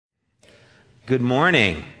Good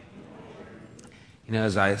morning. You know,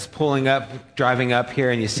 as I was driving up here,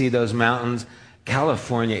 and you see those mountains,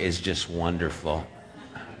 California is just wonderful.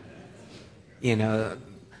 You know,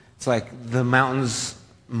 it's like the mountains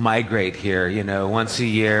migrate here, once a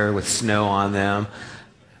year with snow on them.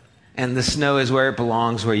 And the snow is where it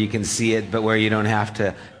belongs, where you can see it, but where you don't have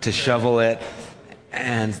to shovel it.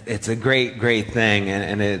 And it's a great, great thing,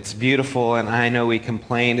 and it's beautiful. And I know we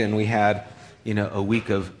complained, and we had, a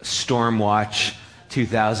week of Storm Watch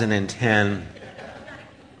 2010,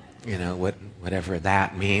 whatever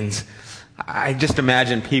that means. I just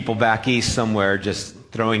imagine people back east somewhere just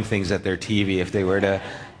throwing things at their TV if they were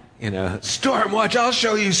to, Storm Watch, I'll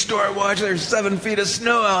show you Storm Watch, there's 7 feet of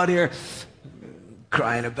snow out here,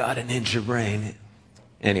 crying about an inch of rain.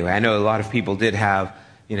 Anyway, I know a lot of people did have,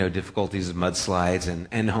 difficulties with mudslides,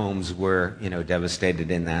 and homes were,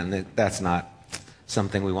 devastated in that, and that's not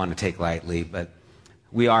something we want to take lightly, but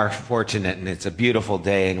we are fortunate, and it's a beautiful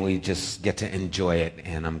day, and we just get to enjoy it,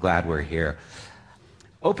 and I'm glad we're here.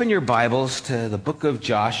 Open your Bibles to the book of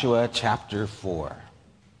Joshua, chapter 4.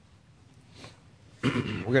 We're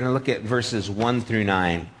going to look at verses 1 through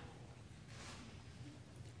 9.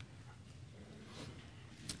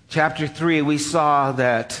 Chapter 3, we saw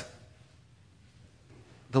that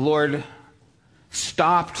the Lord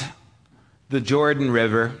stopped the Jordan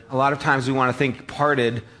River. A lot of times we want to think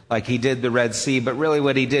parted like he did the Red Sea, but really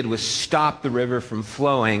what he did was stop the river from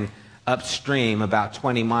flowing upstream about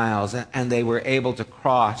 20 miles, and they were able to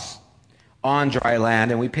cross on dry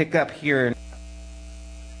land. And we pick up here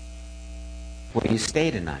where you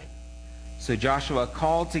stay tonight. So Joshua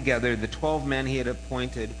called together the 12 men he had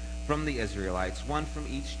appointed from the Israelites, one from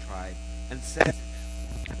each tribe, and said,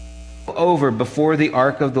 "Over before the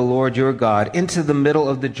ark of the Lord your God into the middle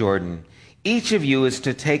of the Jordan. Each of you is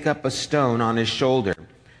to take up a stone on his shoulder,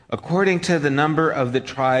 according to the number of the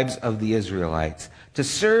tribes of the Israelites, to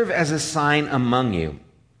serve as a sign among you.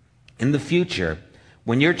 In the future,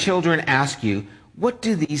 when your children ask you, 'What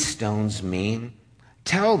do these stones mean?'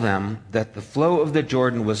 tell them that the flow of the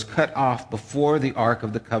Jordan was cut off before the ark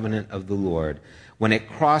of the covenant of the Lord. When it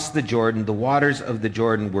crossed the Jordan, the waters of the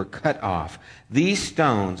Jordan were cut off. These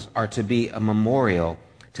stones are to be a memorial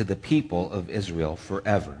to the people of Israel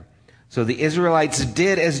forever." So the Israelites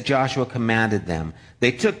did as Joshua commanded them.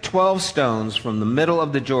 They took 12 stones from the middle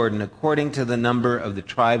of the Jordan, according to the number of the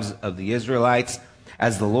tribes of the Israelites,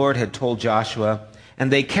 as the Lord had told Joshua,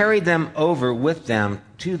 and they carried them over with them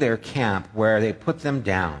to their camp, where they put them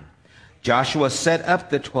down. Joshua set up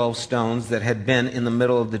the 12 stones that had been in the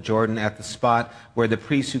middle of the Jordan at the spot where the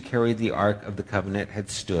priests who carried the Ark of the Covenant had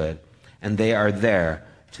stood, and they are there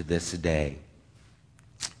to this day.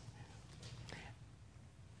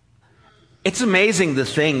 It's amazing the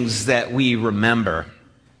things that we remember,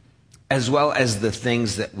 as well as the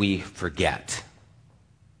things that we forget.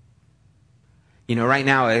 Right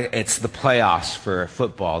now it's the playoffs for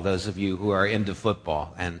football, those of you who are into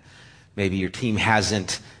football, and maybe your team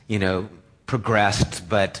hasn't, progressed,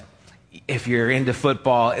 but if you're into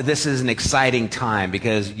football, this is an exciting time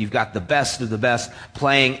because you've got the best of the best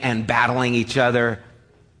playing and battling each other,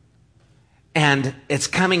 and it's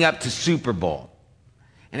coming up to Super Bowl.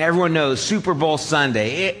 And everyone knows Super Bowl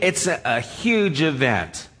Sunday, it's a huge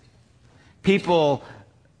event. People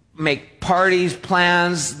make parties,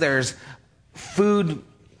 plans, there's food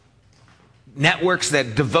networks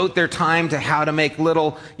that devote their time to how to make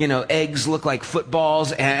little, eggs look like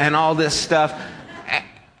footballs and all this stuff.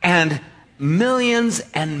 And millions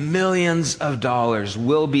and millions of dollars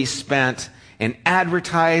will be spent in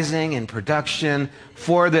advertising and production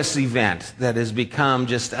for this event that has become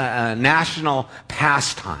just a national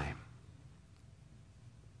pastime.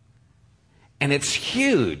 And it's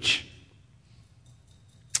huge.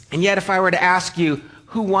 And yet, if I were to ask you,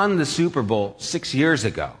 who won the Super Bowl 6 years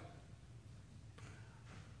ago?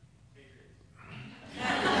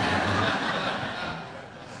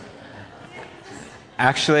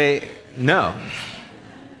 Actually, no.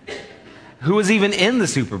 Who was even in the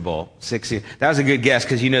Super Bowl 6 years? That was a good guess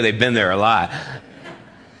because they've been there a lot.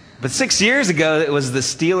 But 6 years ago, it was the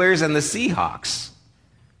Steelers and the Seahawks.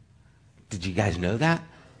 Did you guys know that?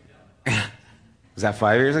 Was that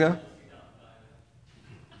 5 years ago?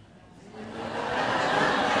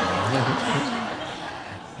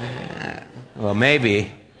 Well,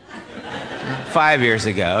 maybe. 5 years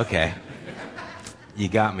ago, okay. You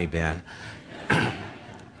got me, Ben.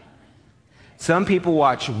 Some people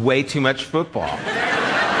watch way too much football.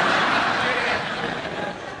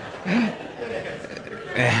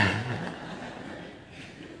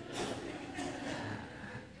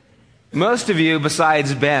 Most of you,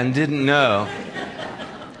 besides Ben, didn't know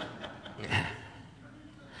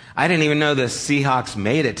I didn't even know the Seahawks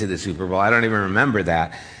made it to the Super Bowl. I don't even remember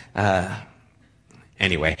that.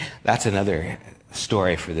 Anyway, that's another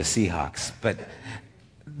story for the Seahawks. But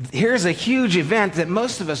here's a huge event that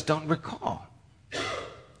most of us don't recall.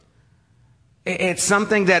 It's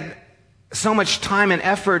something that so much time and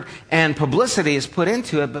effort and publicity is put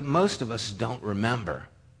into it, but most of us don't remember.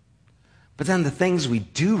 But then the things we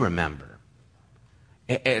do remember.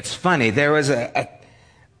 It's funny. There was a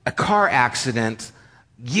car accident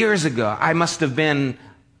years ago. I must have been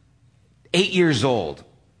 8 years old.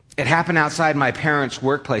 It happened outside my parents'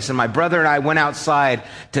 workplace, and my brother and I went outside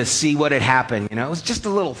to see what had happened. It was just a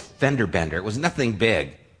little fender bender. It was nothing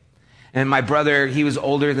big. And my brother, he was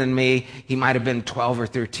older than me. He might have been 12 or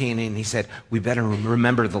 13, and he said, we better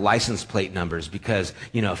remember the license plate numbers because,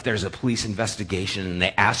 if there's a police investigation and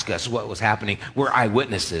they ask us what was happening, we're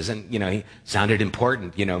eyewitnesses. And, he sounded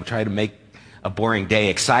important, try to make a boring day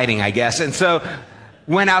exciting, I guess. And so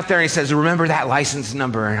went out there and he says, remember that license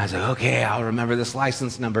number? And I was like, okay, I'll remember this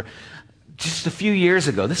license number. Just a few years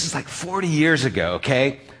ago, this is like 40 years ago,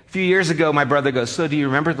 okay? A few years ago, my brother goes, so do you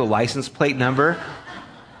remember the license plate number?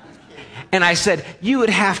 And I said, you would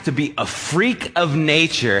have to be a freak of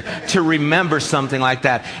nature to remember something like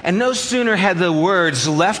that. And no sooner had the words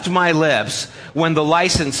left my lips when the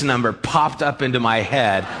license number popped up into my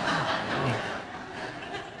head.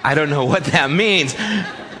 I don't know what that means.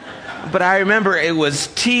 But I remember it was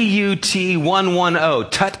TUT 110,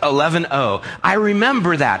 TUT 110. I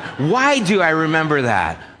remember that. Why do I remember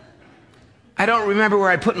that? I don't remember where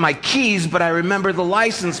I put my keys, but I remember the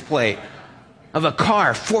license plate of a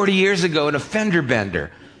car 40 years ago in a fender bender.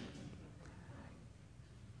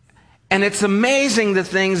 And it's amazing the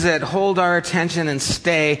things that hold our attention and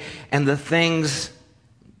stay and the things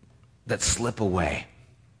that slip away.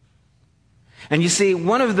 And you see,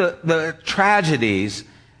 one of the tragedies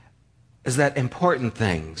is that important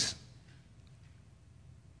things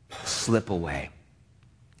slip away.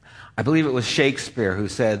 I believe it was Shakespeare who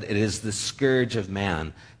said, it is the scourge of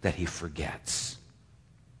man that he forgets.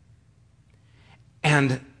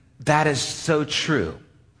 And that is so true.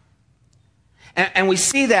 And we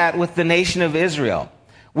see that with the nation of Israel.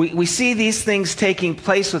 We see these things taking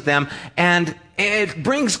place with them, and it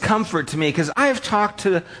brings comfort to me because I've talked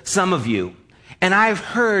to some of you, and I've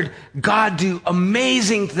heard God do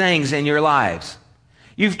amazing things in your lives.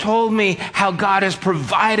 You've told me how God has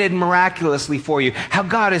provided miraculously for you, how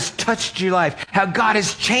God has touched your life, how God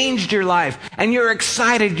has changed your life, and you're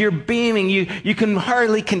excited, you're beaming, you can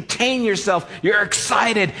hardly contain yourself, you're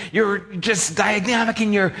excited, you're just dynamic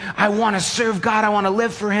in your, I want to serve God, I want to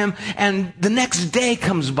live for Him, and the next day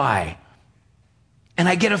comes by, and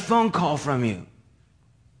I get a phone call from you.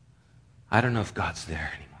 I don't know if God's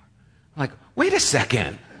there anymore. I'm like, wait a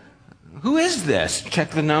second, who is this?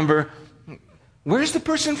 Check the number. Where's the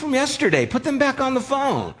person from yesterday? Put them back on the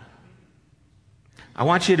phone. I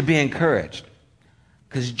want you to be encouraged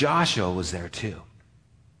because Joshua was there too.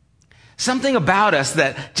 Something about us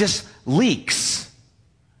that just leaks.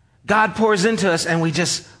 God pours into us and we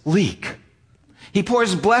just leak. He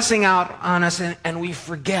pours blessing out on us and we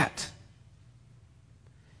forget.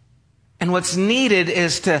 And what's needed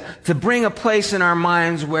is to bring a place in our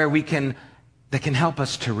minds where that can help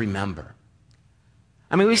us to remember.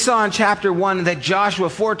 I mean, we saw in chapter 1 that Joshua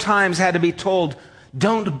 4 times had to be told,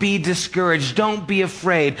 don't be discouraged, don't be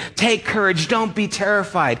afraid, take courage, don't be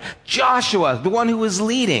terrified. Joshua, the one who was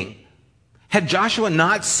leading, had Joshua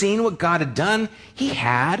not seen what God had done? He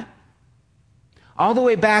had. All the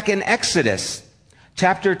way back in Exodus,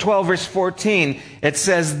 chapter 12, verse 14, it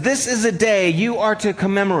says, this is a day you are to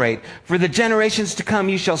commemorate. For the generations to come,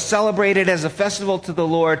 you shall celebrate it as a festival to the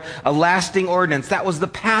Lord, a lasting ordinance. That was the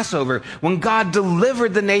Passover, when God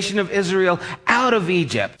delivered the nation of Israel out of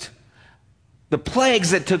Egypt. The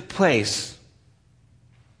plagues that took place,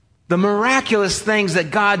 the miraculous things that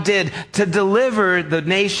God did to deliver the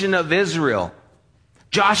nation of Israel.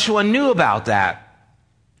 Joshua knew about that.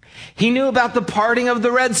 He knew about the parting of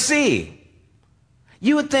the Red Sea.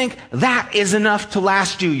 You would think that is enough to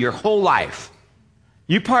last you your whole life.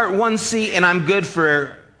 You part one sea and I'm good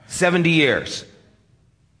for 70 years.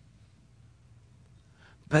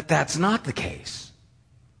 But that's not the case.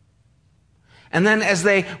 And then as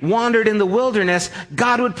they wandered in the wilderness,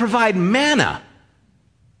 God would provide manna.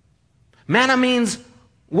 Manna means,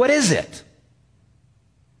 what is it?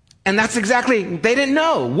 And that's exactly, they didn't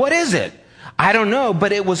know. What is it? I don't know,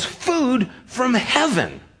 but it was food from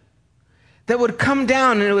heaven that would come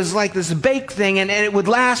down, and it was like this baked thing, and it would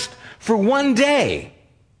last for one day.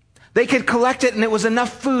 They could collect it, and it was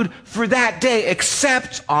enough food for that day,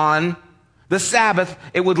 except on the Sabbath,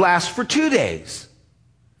 it would last for 2 days.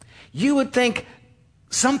 You would think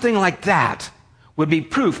something like that would be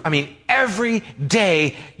proof. I mean, every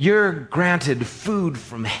day you're granted food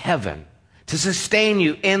from heaven to sustain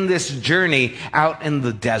you in this journey out in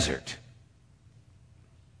the desert.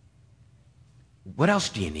 What else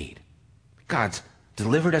do you need? God's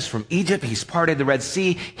delivered us from Egypt. He's parted the Red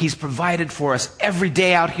Sea. He's provided for us every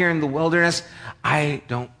day out here in the wilderness. I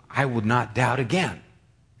would not doubt again.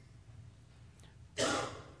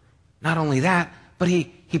 Not only that, but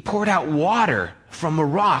he poured out water from a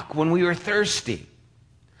rock when we were thirsty.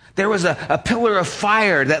 There was a pillar of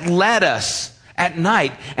fire that led us at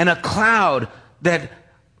night and a cloud that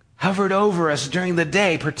hovered over us during the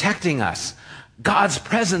day, protecting us. God's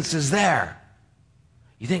presence is there.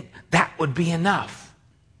 You think that would be enough?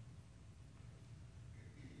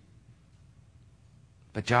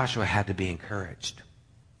 But Joshua had to be encouraged,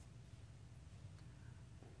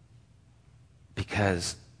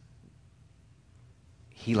 because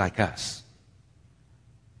he, like us,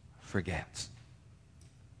 forgets,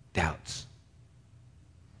 doubts,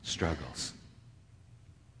 struggles.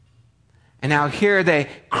 And now here they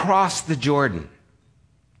cross the Jordan.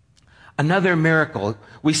 Another miracle.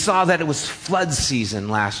 We saw that it was flood season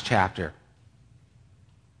last chapter.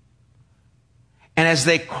 And as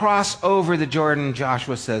they cross over the Jordan,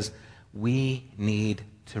 Joshua says, we need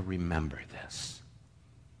to remember this.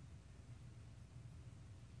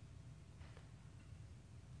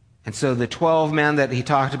 And so the 12 men that he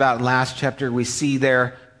talked about in last chapter, we see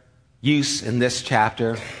their use in this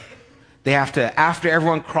chapter. They have to, after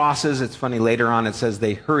everyone crosses, it's funny, later on it says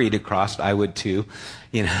they hurried across. I would too.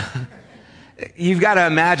 You know, you've got to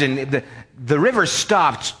imagine the river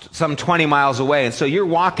stopped some 20 miles away. And so you're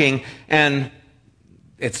walking and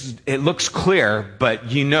it looks clear,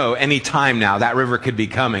 but you know any time now that river could be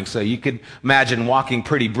coming. So you could imagine walking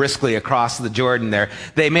pretty briskly across the Jordan there.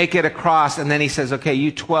 They make it across, and then he says, okay,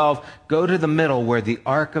 you 12, go to the middle where the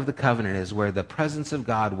Ark of the Covenant is, where the presence of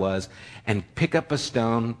God was, and pick up a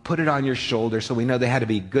stone, put it on your shoulder. So we know they had to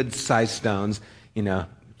be good-sized stones. You know,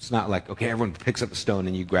 it's not like, okay, everyone picks up a stone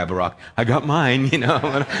and you grab a rock. I got mine, you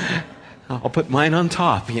know. I'll put mine on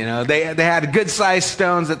top, you know. They had good-sized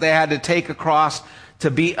stones that they had to take across to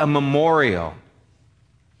be a memorial,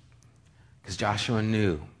 because Joshua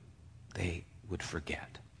knew they would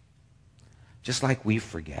forget, just like we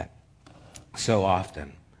forget so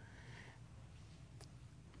often.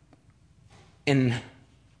 In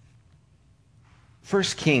 1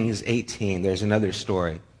 Kings 18, there's another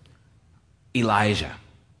story. Elijah.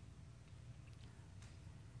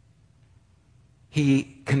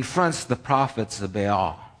 He confronts the prophets of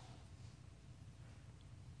Baal.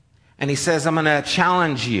 And he says, I'm going to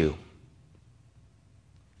challenge you.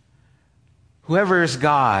 Whoever is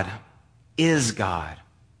God is God.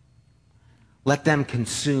 Let them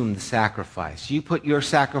consume the sacrifice. You put your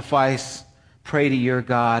sacrifice, pray to your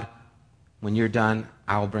God. When you're done,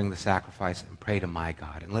 I will bring the sacrifice and pray to my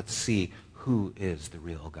God. And let's see who is the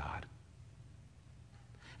real God.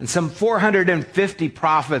 And some 450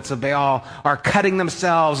 prophets of Baal are cutting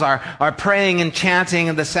themselves, are praying and chanting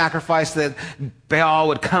in the sacrifice that Baal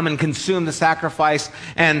would come and consume the sacrifice.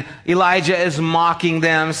 And Elijah is mocking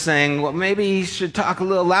them, saying, well, maybe he should talk a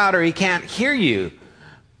little louder. He can't hear you.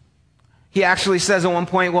 He actually says at one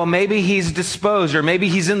point, well, maybe he's disposed, or maybe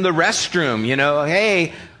he's in the restroom. You know,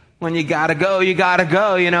 hey, when you gotta go, you gotta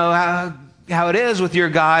go. You know how it is with your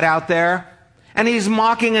God out there. And he's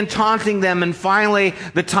mocking and taunting them, and finally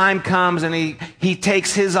the time comes and he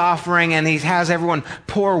takes his offering and he has everyone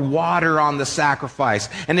pour water on the sacrifice.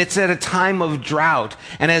 And it's at a time of drought.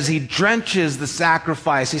 And as he drenches the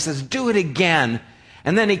sacrifice, he says, do it again.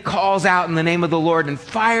 And then he calls out in the name of the Lord, and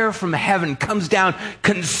fire from heaven comes down,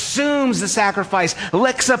 consumes the sacrifice,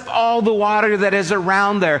 licks up all the water that is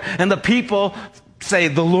around there. And the people say,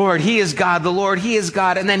 the Lord, He is God, the Lord, He is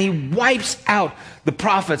God. And then he wipes out the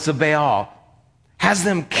prophets of Baal, has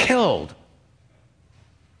them killed.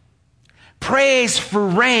 Prays for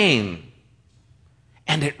rain.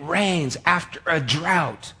 And it rains after a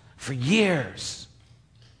drought for years.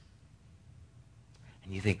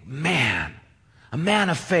 And you think, man, a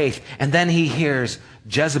man of faith. And then he hears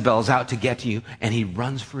Jezebel's out to get you, and he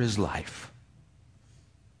runs for his life.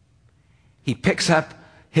 He picks up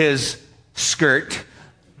his skirt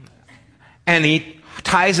and he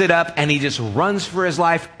ties it up, and he just runs for his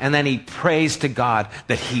life, and then he prays to God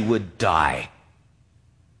that he would die.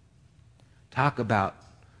 Talk about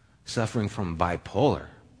suffering from bipolar.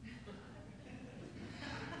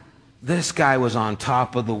 This guy was on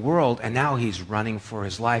top of the world, and now he's running for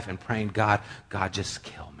his life and praying, God, just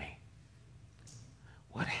kill me.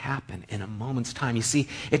 what happened in a moment's time? You see,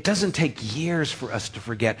 it doesn't take years for us to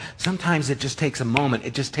forget. Sometimes it just takes a moment.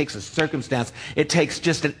 It just takes a circumstance. It takes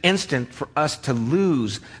just an instant for us to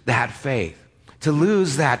lose that faith, to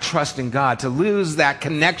lose that trust in God, to lose that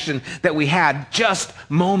connection that we had just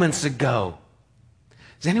moments ago.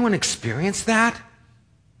 Does anyone experience that?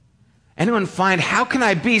 Anyone find, how can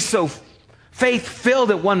I be so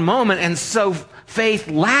faith-filled at one moment and so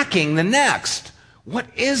faith-lacking the next? What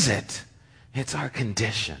is it? It's our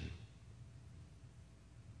condition.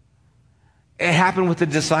 It happened with the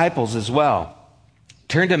disciples as well.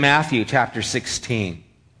 Turn to Matthew chapter 16.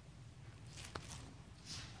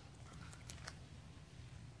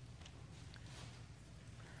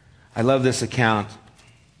 I love this account.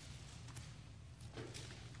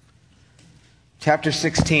 Chapter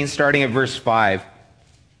 16, starting at verse 5. It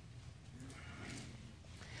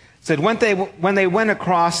said, when they went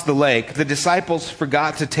across the lake, the disciples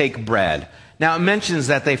forgot to take bread. Now, it mentions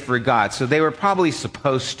that they forgot, so they were probably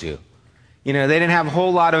supposed to. You know, they didn't have a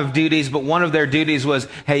whole lot of duties, but one of their duties was,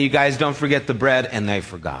 hey, you guys don't forget the bread, and they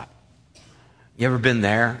forgot. You ever been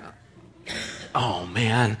there? Oh,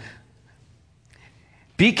 man.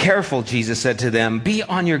 Be careful, Jesus said to them. Be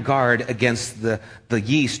on your guard against the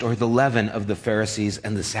yeast or the leaven of the Pharisees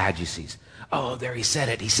and the Sadducees. Oh, there he said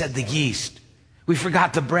it. He said the yeast. We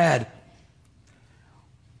forgot the bread.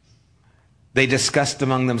 They discussed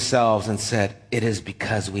among themselves and said, it is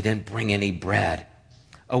because we didn't bring any bread.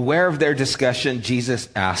 Aware of their discussion, Jesus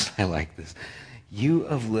asked, I like this, you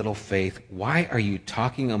of little faith, why are you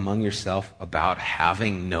talking among yourself about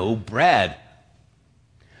having no bread?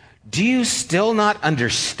 Do you still not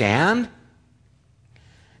understand?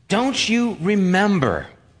 Don't you remember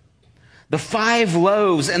the 5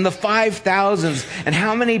 loaves and the 5,000s and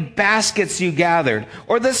how many baskets you gathered?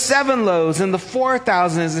 Or the 7 loaves and the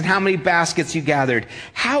 4,000s and how many baskets you gathered?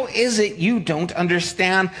 How is it you don't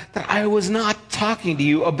understand that I was not talking to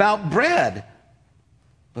you about bread?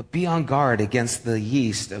 But be on guard against the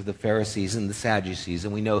yeast of the Pharisees and the Sadducees.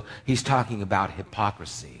 And we know he's talking about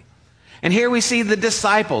hypocrisy. And here we see the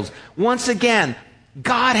disciples. Once again,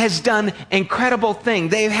 God has done incredible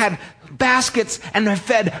things. They've had baskets and they've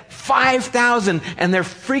fed 5,000 and they're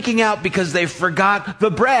freaking out because they forgot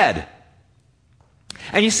the bread.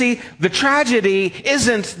 And you see, the tragedy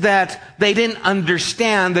isn't that they didn't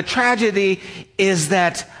understand. The tragedy is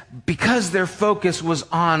that because their focus was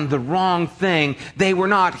on the wrong thing, they were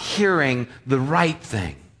not hearing the right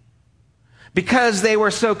thing. Because they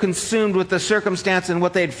were so consumed with the circumstance and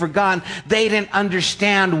what they'd forgotten, they didn't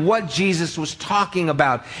understand what Jesus was talking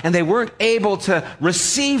about. And they weren't able to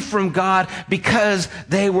receive from God because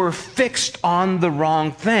they were fixed on the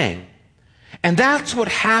wrong thing. And that's what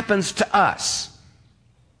happens to us.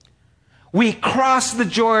 We cross the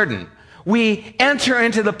Jordan. We enter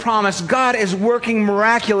into the promise. God is working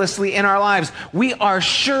miraculously in our lives. We are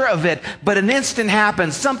sure of it, but an instant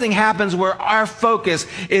happens. Something happens where our focus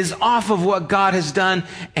is off of what God has done,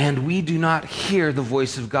 and we do not hear the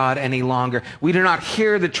voice of God any longer. We do not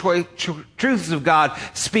hear the truths of God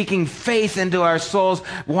speaking faith into our souls.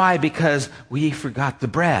 Why? Because we forgot the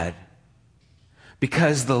bread.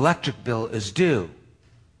 Because the electric bill is due.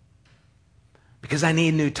 Because I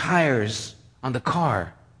need new tires on the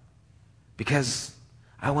car. Because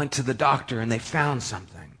I went to the doctor and they found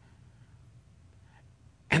something.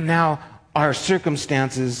 And now our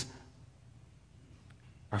circumstances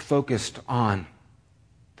are focused on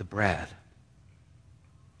the bread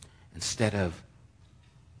instead of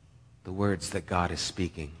the words that God is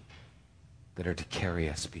speaking that are to carry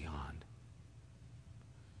us beyond.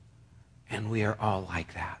 And we are all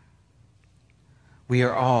like that. We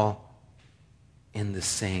are all in the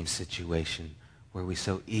same situation where we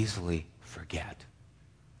so easily forget.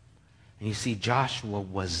 And you see, Joshua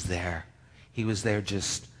was there. He was there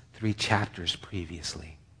just 3 chapters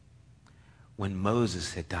previously when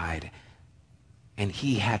Moses had died and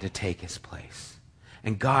he had to take his place.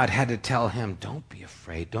 And God had to tell him, don't be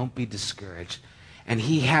afraid, don't be discouraged. And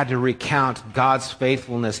he had to recount God's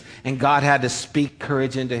faithfulness, and God had to speak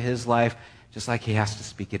courage into his life just like he has to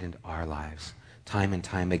speak it into our lives time and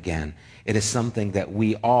time again. It is something that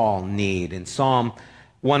we all need. In Psalm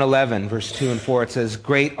 111, verse 2 and 4, it says,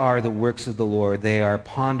 great are the works of the Lord. They are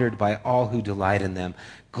pondered by all who delight in them.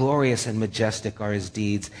 Glorious and majestic are his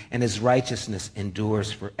deeds, and his righteousness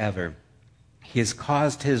endures forever. He has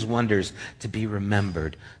caused his wonders to be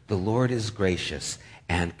remembered. The Lord is gracious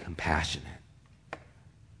and compassionate.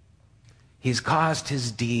 He's caused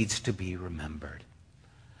his deeds to be remembered.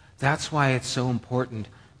 That's why it's so important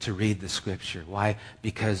to read the Scripture. Why?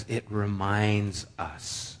 Because it reminds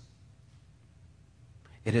us.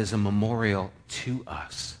 It is a memorial to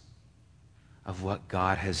us of what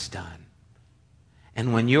God has done.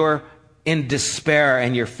 And when you're in despair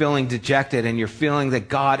and you're feeling dejected and you're feeling that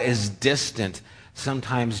God is distant,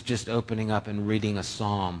 sometimes just opening up and reading a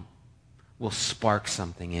psalm will spark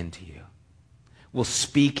something into you, will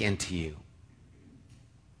speak into you,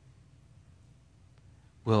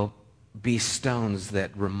 will be stones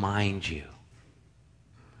that remind you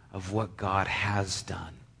of what God has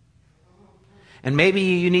done. And maybe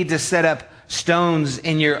you need to set up stones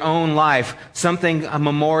in your own life, a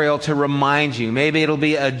memorial to remind you. Maybe it'll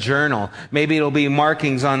be a journal. Maybe it'll be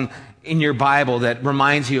markings in your Bible that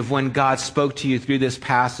reminds you of when God spoke to you through this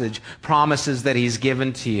passage, promises that He's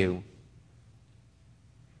given to you,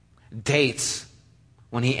 dates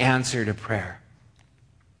when He answered a prayer.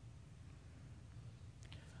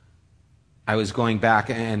 I was going back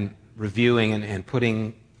and reviewing and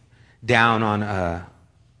putting down on a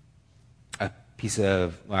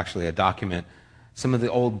document, some of the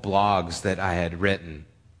old blogs that I had written.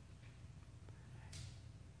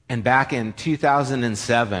 And back in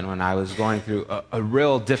 2007, when I was going through a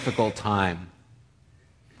real difficult time,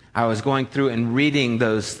 I was going through and reading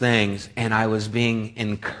those things, and I was being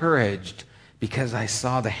encouraged because I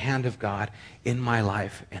saw the hand of God in my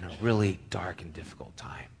life in a really dark and difficult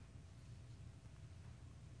time.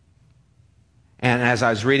 And as I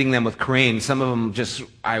was reading them with Corrine, some of them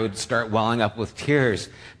I would start welling up with tears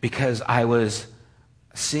because I was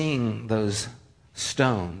seeing those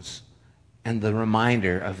stones and the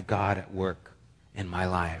reminder of God at work in my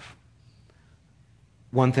life.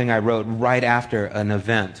 One thing I wrote right after an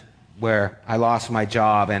event where I lost my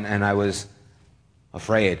job and I was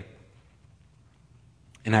afraid.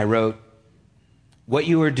 And I wrote, "What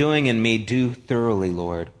you are doing in me, do thoroughly,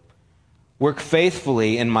 Lord. Work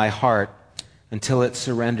faithfully in my heart until it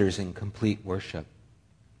surrenders in complete worship.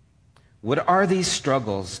 What are these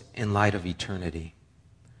struggles in light of eternity?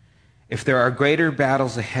 If there are greater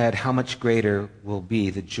battles ahead, how much greater will be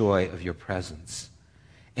the joy of your presence?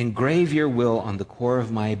 Engrave your will on the core of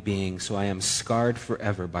my being so I am scarred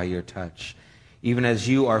forever by your touch, even as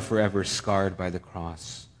you are forever scarred by the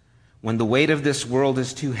cross. When the weight of this world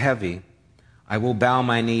is too heavy, I will bow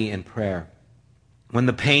my knee in prayer. When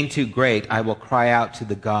the pain too great, I will cry out to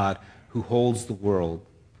the God who holds the world,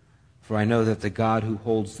 for I know that the God who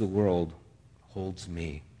holds the world holds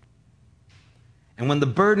me. And when the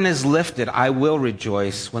burden is lifted, I will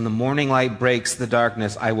rejoice. When the morning light breaks the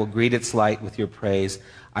darkness, I will greet its light with your praise.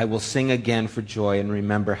 I will sing again for joy and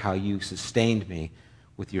remember how you sustained me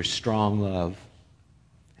with your strong love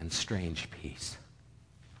and strange peace."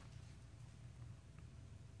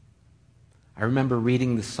 I remember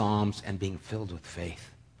reading the Psalms and being filled with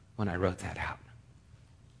faith when I wrote that out.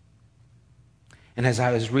 And as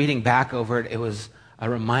I was reading back over it, it was a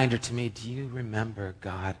reminder to me, do you remember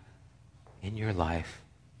God in your life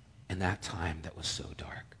in that time that was so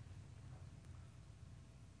dark?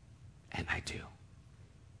 And I do.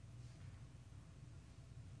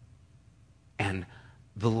 And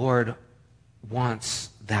the Lord wants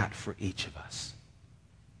that for each of us.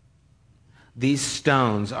 These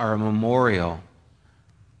stones are a memorial,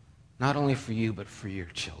 not only for you, but for your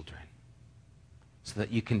children, so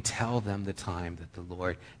that you can tell them the time that the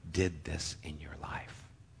Lord did this in your life.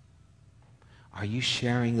 Are you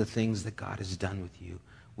sharing the things that God has done with you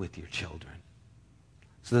with your children,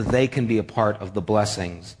 so that they can be a part of the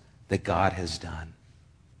blessings that God has done?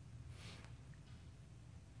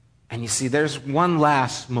 And you see, there's one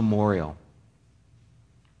last memorial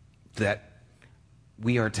that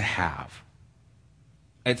we are to have.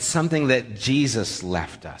 It's something that Jesus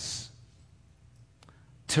left us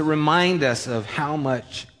to remind us of how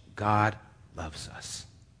much God loves us.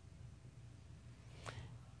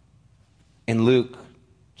 In Luke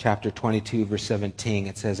chapter 22, verse 17,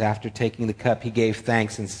 it says, "After taking the cup, he gave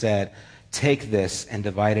thanks and said, 'Take this and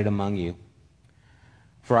divide it among you.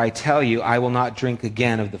 For I tell you, I will not drink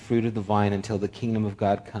again of the fruit of the vine until the kingdom of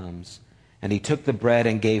God comes.' And he took the bread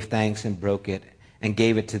and gave thanks and broke it and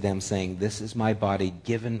gave it to them, saying, 'This is my body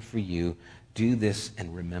given for you. Do this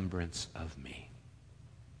in remembrance of me.'"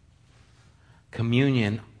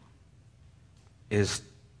 Communion is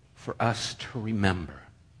for us to remember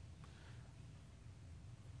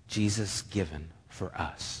Jesus given for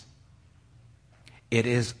us. It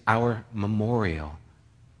is our memorial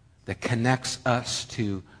that connects us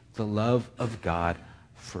to the love of God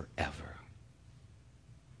forever.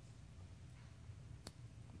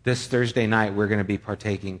 This Thursday night, we're going to be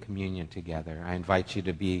partaking communion together. I invite you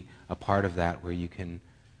to be a part of that, where you can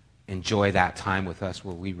enjoy that time with us,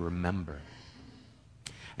 where we remember.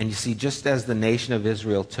 And you see, just as the nation of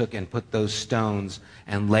Israel took and put those stones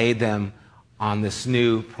and laid them on this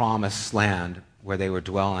new promised land where they were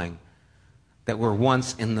dwelling, that were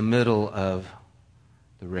once in the middle of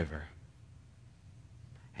the river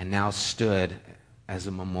and now stood as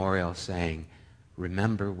a memorial saying,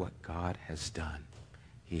 remember what God has done.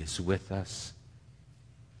 He is with us.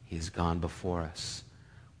 He has gone before us.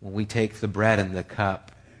 When we take the bread and the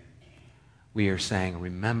cup, we are saying,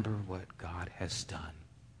 remember what God has done.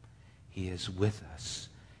 He is with us.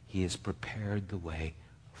 He has prepared the way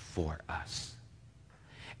for us.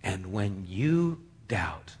 And when you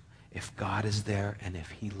doubt if God is there and if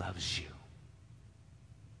he loves you,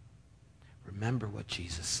 remember what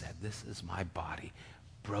Jesus said. This is my body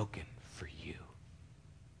broken for you.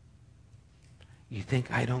 You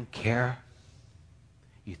think I don't care?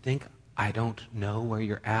 You think I don't know where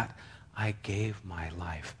you're at? I gave my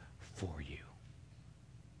life for you.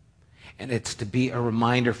 And it's to be a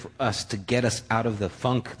reminder for us to get us out of the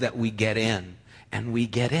funk that we get in, and we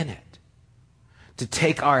get in it. To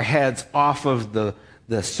take our heads off of the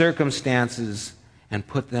circumstances and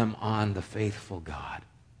put them on the faithful God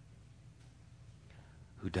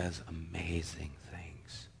who does amazing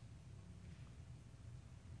things.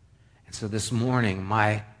 And so this morning,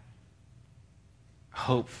 my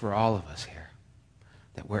hope for all of us here,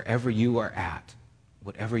 that wherever you are at,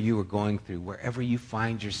 whatever you are going through, wherever you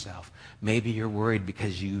find yourself, maybe you're worried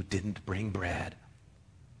because you didn't bring bread.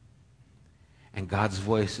 And God's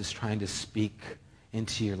voice is trying to speak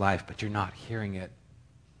into your life, but you're not hearing it.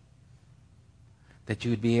 That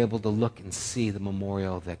you would be able to look and see the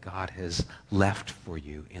memorial that God has left for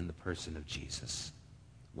you in the person of Jesus.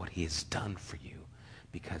 What he has done for you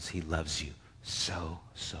because he loves you so,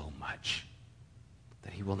 so much.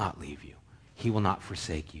 That he will not leave you. He will not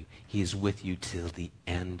forsake you. He is with you till the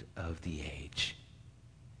end of the age.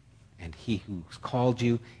 And he who called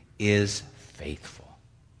you is faithful.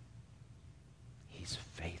 He's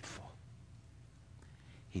faithful.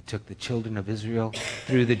 He took the children of Israel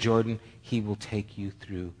through the Jordan. He will take you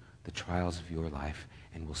through the trials of your life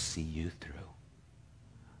and will see you through.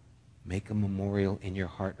 Make a memorial in your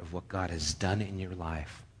heart of what God has done in your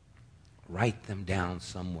life. Write them down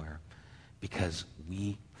somewhere because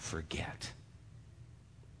we forget.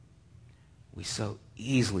 We so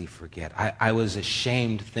easily forget. I was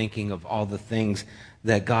ashamed thinking of all the things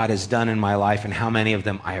that God has done in my life and how many of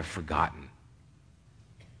them I have forgotten.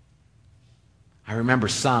 I remember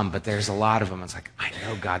some, but there's a lot of them. It's like, I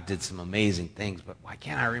know God did some amazing things, but why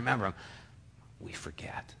can't I remember them? We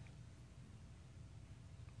forget.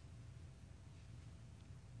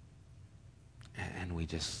 And we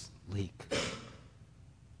just leak.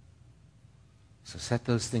 So set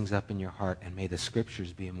those things up in your heart, and may the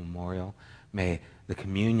scriptures be a memorial. May the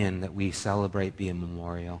communion that we celebrate be a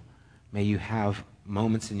memorial. May you have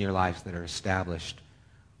moments in your lives that are established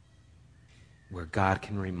where God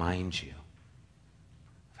can remind you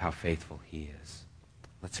of how faithful he is.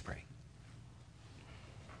 Let's pray.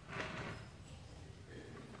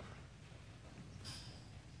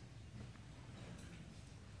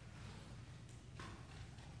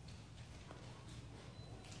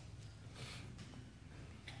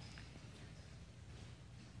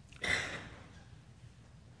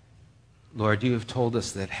 Lord, you have told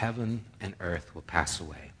us that heaven and earth will pass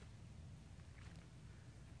away,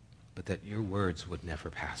 but that your words would never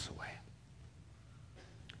pass away.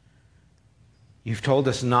 You've told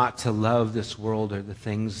us not to love this world or the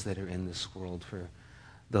things that are in this world, for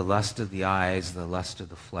the lust of the eyes, the lust of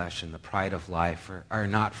the flesh, and the pride of life are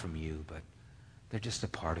not from you, but they're just a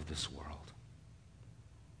part of this world.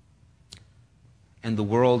 And the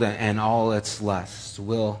world and all its lusts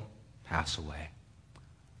will pass away.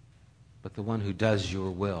 But the one who does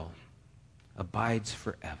your will abides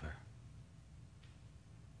forever.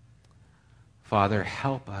 Father,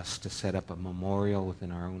 help us to set up a memorial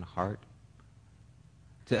within our own heart,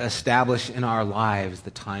 to establish in our lives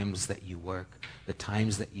the times that you work, the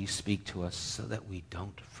times that you speak to us, so that we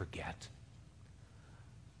don't forget.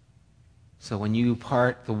 So when you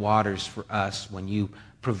part the waters for us, when you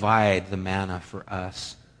provide the manna for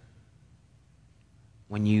us,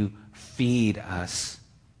 when you feed us,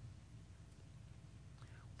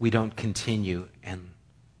 we don't continue and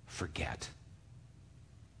forget.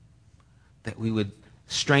 That we would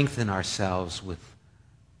strengthen ourselves with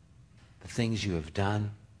the things you have done,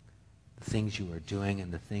 the things you are doing,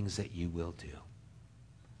 and the things that you will do.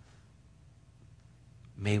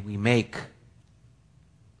 May we make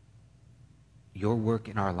your work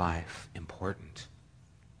in our life important.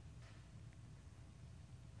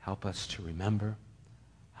 Help us to remember.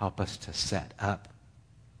 Help us to set up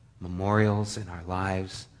memorials in our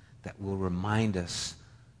lives that will remind us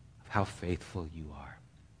of how faithful you are.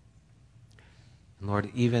 And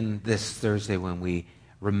Lord, even this Thursday when we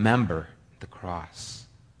remember the cross,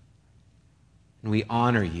 And we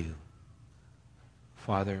honor you.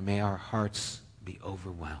 Father, may our hearts be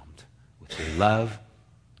overwhelmed with your love,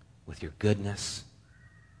 with your goodness,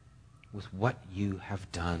 with what you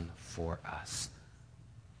have done for us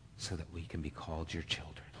so that we can be called your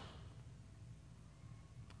children.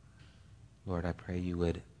 Lord, I pray you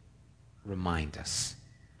would remind us,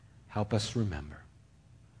 help us remember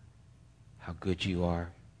how good you are,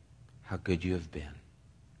 how good you have been,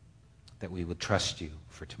 that we would trust you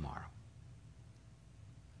for tomorrow.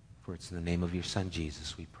 For it's in the name of your Son,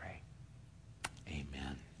 Jesus, we pray.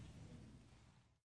 Amen.